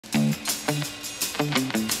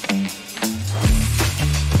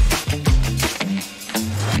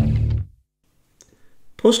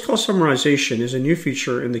Post-call summarization is a new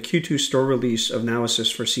feature in the Q2 store release of Now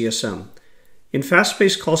Assist for CSM. In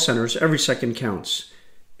fast-paced call centers, every second counts.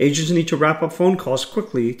 Agents need to wrap up phone calls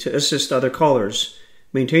quickly to assist other callers,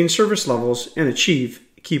 maintain service levels, and achieve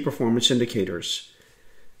key performance indicators.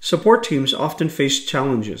 Support teams often face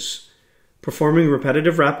challenges: performing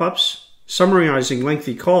repetitive wrap-ups, summarizing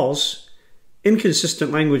lengthy calls,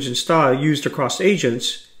 inconsistent language and style used across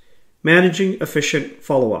agents, managing efficient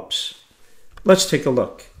follow-ups. Let's take a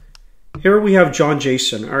look. Here we have John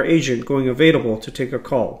Jason, our agent, going available to take a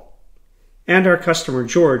call. And our customer,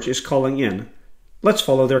 George, is calling in. Let's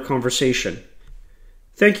follow their conversation.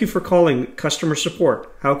 Thank you for calling customer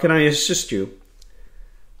support. How can I assist you?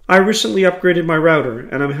 I recently upgraded my router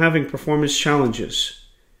and I'm having performance challenges.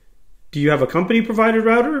 Do you have a company-provided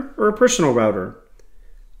router or a personal router?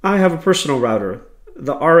 I have a personal router,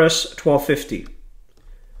 the RS1250.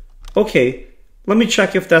 Okay, let me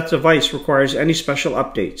check if that device requires any special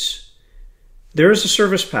updates. There is a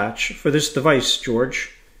service patch for this device,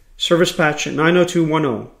 George. Service patch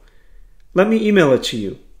 90210. Let me email it to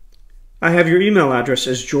you. I have your email address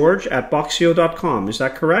as george@boxio.com. Is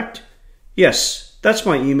that correct? Yes, that's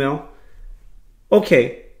my email.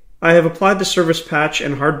 Okay, I have applied the service patch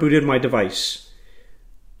and hard booted my device.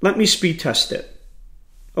 Let me speed test it.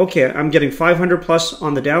 Okay, I'm getting 500 plus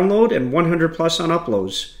on the download and 100 plus on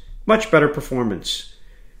uploads. Much better performance.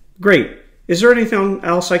 Great. Is there anything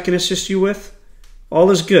else I can assist you with?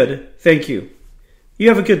 All is good. Thank you. You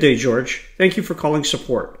have a good day, George. Thank you for calling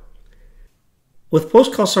support. With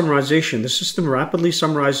post-call summarization, the system rapidly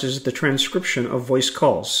summarizes the transcription of voice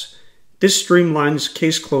calls. This streamlines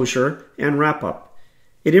case closure and wrap-up.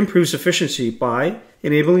 It improves efficiency by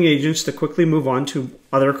enabling agents to quickly move on to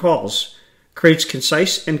other calls, creates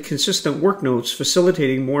concise and consistent work notes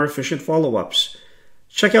facilitating more efficient follow-ups.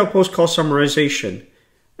 Check out post-call summarization,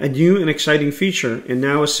 a new and exciting feature in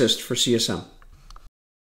Now Assist for CSM.